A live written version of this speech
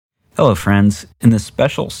Hello, friends. In this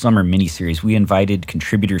special summer mini-series, we invited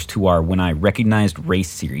contributors to our When I Recognized Race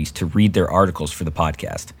series to read their articles for the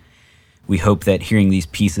podcast. We hope that hearing these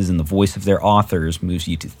pieces in the voice of their authors moves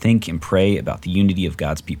you to think and pray about the unity of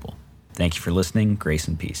God's people. Thank you for listening. Grace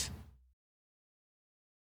and peace.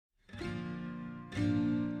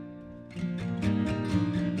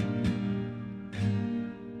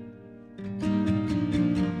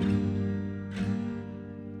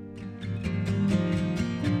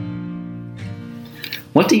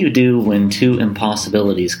 What do you do when two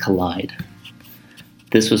impossibilities collide?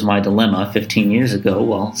 This was my dilemma 15 years ago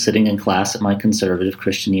while sitting in class at my conservative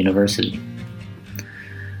Christian university.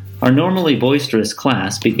 Our normally boisterous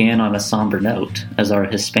class began on a somber note as our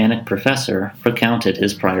Hispanic professor recounted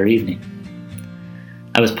his prior evening.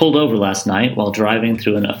 I was pulled over last night while driving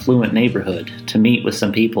through an affluent neighborhood to meet with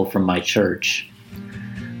some people from my church.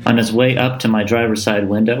 On his way up to my driver's side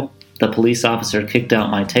window, the police officer kicked out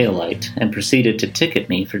my taillight and proceeded to ticket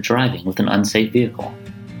me for driving with an unsafe vehicle.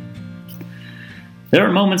 There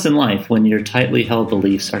are moments in life when your tightly held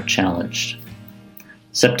beliefs are challenged.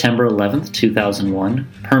 September 11th, 2001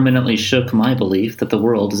 permanently shook my belief that the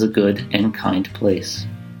world is a good and kind place.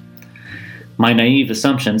 My naive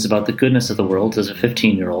assumptions about the goodness of the world as a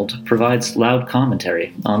 15-year-old provides loud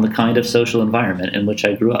commentary on the kind of social environment in which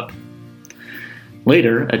I grew up.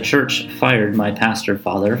 Later, a church fired my pastor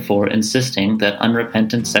father for insisting that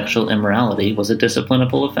unrepentant sexual immorality was a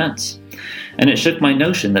disciplinable offense, and it shook my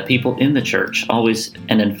notion that people in the church always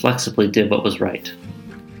and inflexibly did what was right.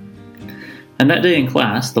 And that day in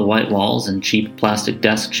class, the white walls and cheap plastic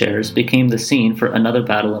desk chairs became the scene for another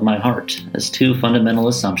battle in my heart, as two fundamental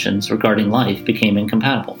assumptions regarding life became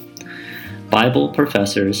incompatible. Bible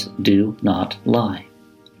professors do not lie.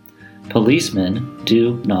 Policemen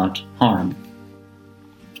do not harm.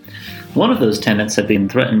 One of those tenets had been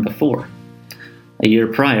threatened before. A year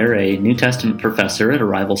prior, a New Testament professor at a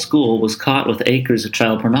rival school was caught with acres of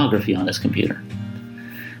child pornography on his computer.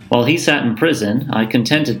 While he sat in prison, I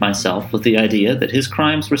contented myself with the idea that his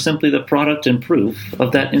crimes were simply the product and proof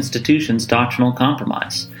of that institution's doctrinal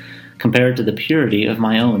compromise, compared to the purity of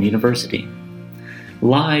my own university.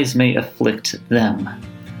 Lies may afflict them,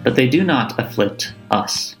 but they do not afflict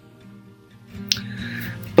us.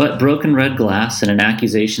 But broken red glass and an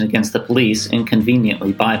accusation against the police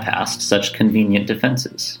inconveniently bypassed such convenient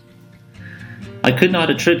defenses. I could not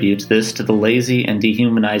attribute this to the lazy and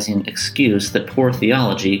dehumanizing excuse that poor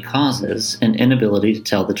theology causes an inability to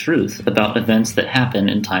tell the truth about events that happen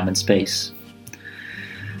in time and space.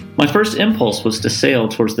 My first impulse was to sail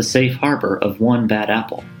towards the safe harbor of one bad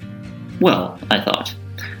apple. Well, I thought,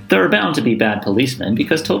 there are bound to be bad policemen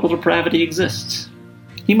because total depravity exists.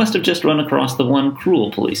 He must have just run across the one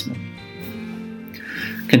cruel policeman.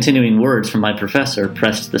 Continuing words from my professor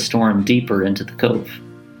pressed the storm deeper into the cove.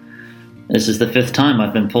 This is the 5th time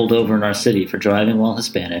I've been pulled over in our city for driving while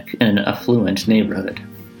Hispanic in an affluent neighborhood.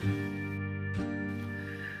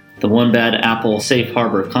 The one bad apple safe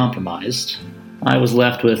harbor compromised, I was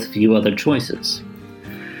left with few other choices.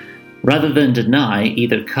 Rather than deny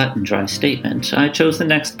either cut and dry statement, I chose the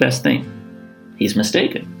next best thing. He's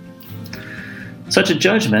mistaken. Such a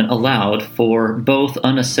judgment allowed for both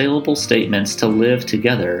unassailable statements to live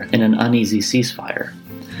together in an uneasy ceasefire,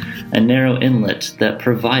 a narrow inlet that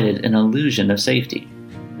provided an illusion of safety.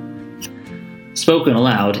 Spoken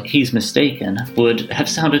aloud, he's mistaken, would have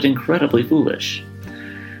sounded incredibly foolish.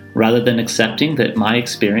 Rather than accepting that my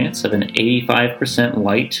experience of an 85%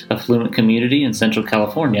 white, affluent community in Central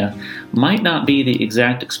California might not be the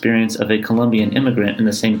exact experience of a Colombian immigrant in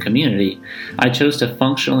the same community, I chose to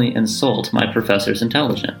functionally insult my professor's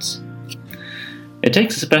intelligence. It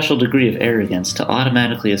takes a special degree of arrogance to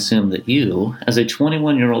automatically assume that you, as a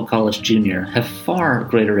 21-year-old college junior, have far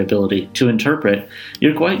greater ability to interpret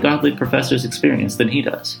your quite godly professor's experience than he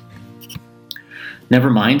does. Never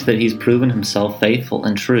mind that he's proven himself faithful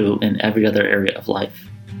and true in every other area of life.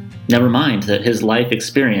 Never mind that his life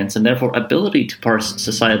experience and therefore ability to parse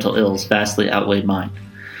societal ills vastly outweighed mine.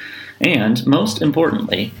 And, most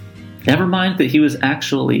importantly, never mind that he was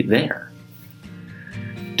actually there.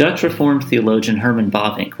 Dutch Reformed theologian Herman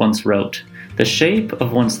Bavinck once wrote, "The shape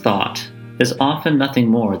of one's thought is often nothing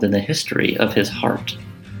more than the history of his heart."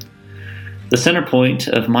 The center point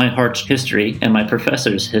of my heart's history and my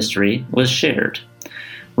professor's history was shared.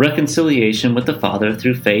 Reconciliation with the Father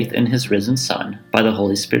through faith in His risen Son by the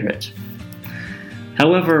Holy Spirit.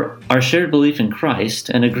 However, our shared belief in Christ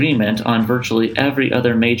and agreement on virtually every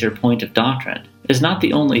other major point of doctrine is not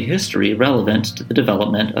the only history relevant to the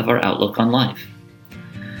development of our outlook on life.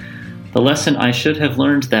 The lesson I should have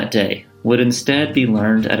learned that day would instead be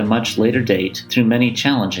learned at a much later date through many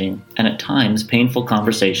challenging and at times painful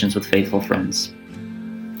conversations with faithful friends.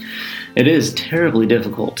 It is terribly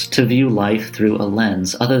difficult to view life through a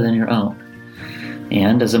lens other than your own.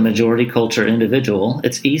 And as a majority culture individual,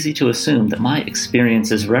 it's easy to assume that my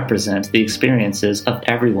experiences represent the experiences of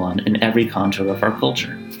everyone in every contour of our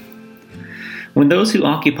culture. When those who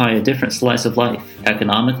occupy a different slice of life,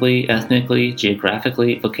 economically, ethnically,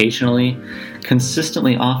 geographically, vocationally,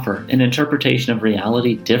 consistently offer an interpretation of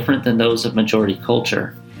reality different than those of majority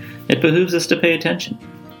culture, it behooves us to pay attention.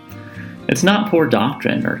 It's not poor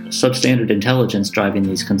doctrine or substandard intelligence driving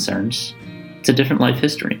these concerns. It's a different life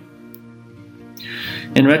history.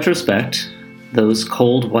 In retrospect, those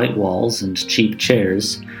cold white walls and cheap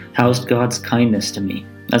chairs housed God's kindness to me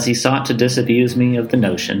as he sought to disabuse me of the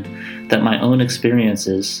notion that my own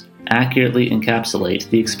experiences accurately encapsulate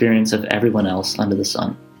the experience of everyone else under the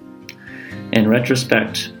sun. In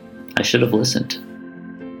retrospect, I should have listened.